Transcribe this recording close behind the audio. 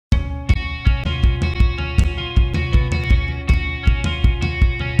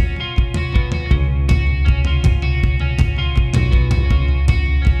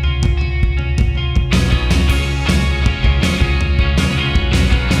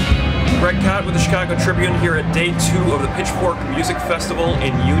Greg Cott with the Chicago Tribune here at day 2 of the Pitchfork Music Festival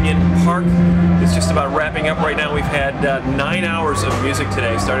in Union Park. It's just about wrapping up right now. We've had 9 hours of music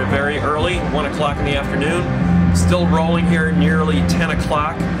today. Started very early, 1 o'clock in the afternoon. Still rolling here nearly 10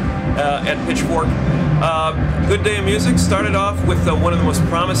 o'clock at Pitchfork. Good day of music. Started off with one of the most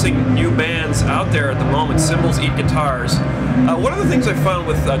promising new bands out there at the moment, Cymbals Eat Guitars. One of the things I found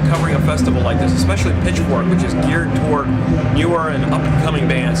with covering a festival like this, especially Pitchfork, which is geared toward newer and up-and-coming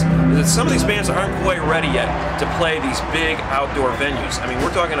bands, is that some of these bands aren't quite ready yet to play these big outdoor venues. I mean,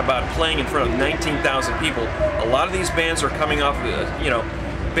 we're talking about playing in front of 19,000 people. A lot of these bands are coming off,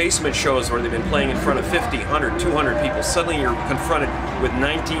 basement shows where they've been playing in front of 50, 100, 200 people. Suddenly you're confronted with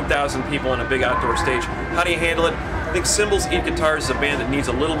 19,000 people on a big outdoor stage. How do you handle it? I think Cymbals Eat Guitars is a band that needs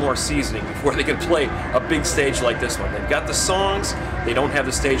a little more seasoning before they can play a big stage like this one. They've got the songs, they don't have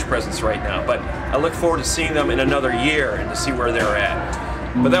the stage presence right now, but I look forward to seeing them in another year and to see where they're at.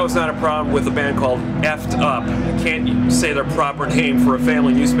 But that was not a problem with a band called Effed Up. I can't say their proper name for a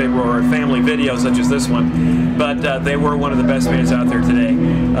family newspaper or a family video such as this one, but they were one of the best bands out there today.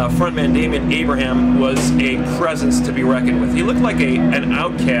 Frontman Damian Abraham was a presence to be reckoned with. He looked like an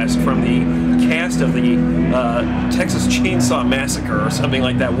outcast from the cast of the Texas Chainsaw Massacre or something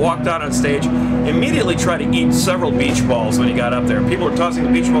like that. Walked out on stage, immediately tried to eat several beach balls when he got up there. People were tossing the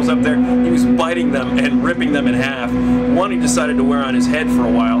beach balls up there. He was biting them and ripping them in half. One he decided to wear on his head for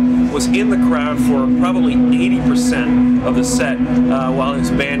a while, was in the crowd for probably 80% of the set while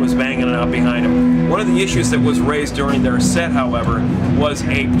his band was banging it out behind him. One of the issues that was raised during their set, however, was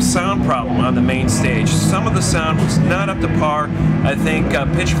a sound problem on the main stage. Some of the sound was not up to par. I think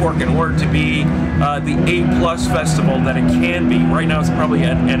Pitchfork, in order to be the A+ festival that it can be, right now it's probably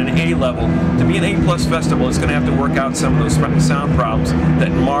at an A level, to be an A+ festival, it's going to have to work out some of those sound problems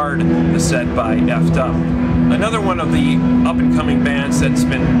that marred the set by Effed Up. Another one of the up-and-coming bands that's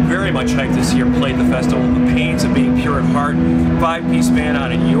been very much hyped this year played the festival, The Pains of Being Pure at Heart, 5-piece band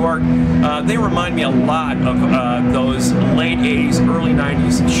out in New York. They remind me a lot of those late 80s, early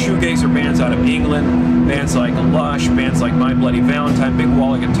 90s shoegazer bands out of England, bands like Lush, bands like My Bloody Valentine, big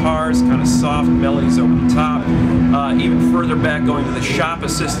wall of guitars, kind of soft melodies over the top. Even further back, going to the Shop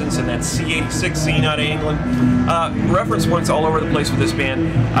Assistants and that C86 scene out of England. Reference points all over the place with this band.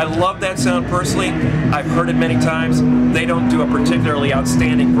 I love that sound personally. I've heard it many times. They don't do a particularly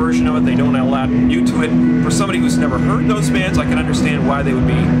outstanding version of it. They don't add a lot new to it. For somebody who's never heard those bands, I can understand why they would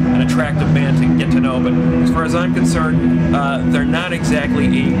be an attractive band to get to know, but as far as I'm concerned, they're not exactly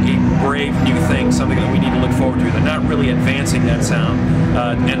a brave new thing, something that we need to look forward to. They're not really advancing that sound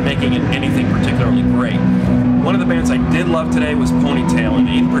and making it anything particularly great. One of the bands I did love today was Ponytail, and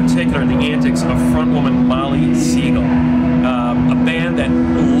in particular the antics of frontwoman Molly Siegel. A band that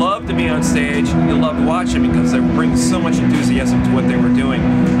loved to be on stage. You loved watching because they bring so much enthusiasm to what they were doing.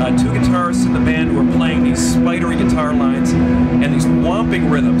 2 guitarists in the band who were playing these spidery guitar lines and these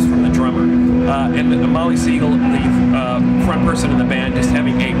whomping rhythms from the drummer. And Molly Siegel, the front person in the band, just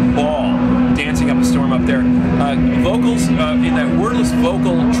having a ball dancing up a storm up there. Vocals in that wordless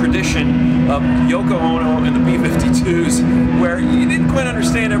vocal tradition of Yoko Ono and the B-52s, where you didn't quite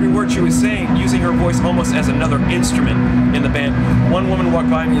understand every word she was saying, using her voice almost as another instrument in the band. One woman walked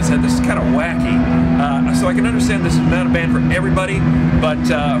by me and said, "This is kind of wacky." So I can understand this is not a band for everybody, but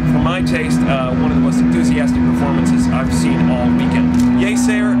for my taste, one of the most enthusiastic performances I've seen all weekend.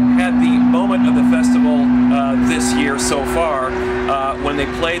 Yeasayer had the moment of the festival this year so far when they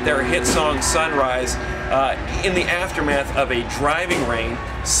played their hit song Sunrise in the aftermath of a driving rain.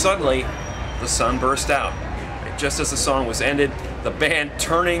 Suddenly, the sun burst out. Just as the song was ended, the band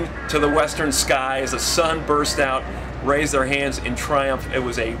turning to the western sky as the sun burst out, raised their hands in triumph. It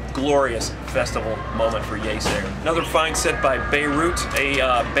was a glorious festival moment for Yeasayer. Another fine set by Beirut, a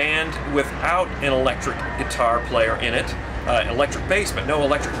band without an electric guitar player in it. Electric bass, but no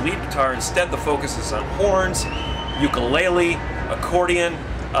electric lead guitar. Instead, the focus is on horns, ukulele, accordion,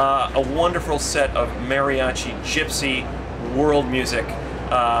 a wonderful set of mariachi, gypsy, world music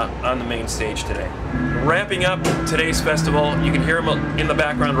on the main stage today. Wrapping up today's festival, you can hear them in the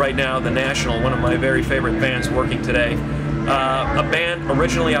background right now, The National, one of my very favorite bands working today. A band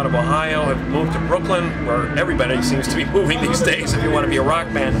originally out of Ohio, have moved to Brooklyn, where everybody seems to be moving these days if you want to be a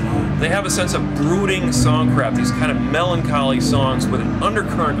rock band. They have a sense of brooding songcraft, these kind of melancholy songs with an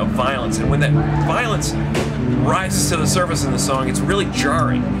undercurrent of violence, and when that violence rises to the surface in the song. It's really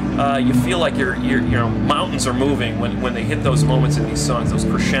jarring. You feel like you know, mountains are moving when they hit those moments in these songs, those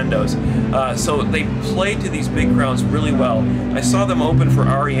crescendos. So they play to these big crowds really well. I saw them open for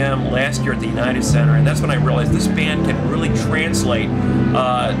REM last year at the United Center, and that's when I realized this band can really translate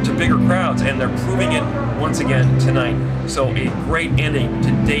to bigger crowds, and they're proving it once again tonight. So a great ending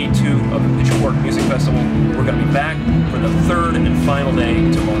to day 2 of the Pitchfork Music Festival. We're going to be back for the 3rd and final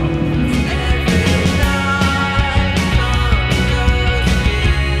day tomorrow.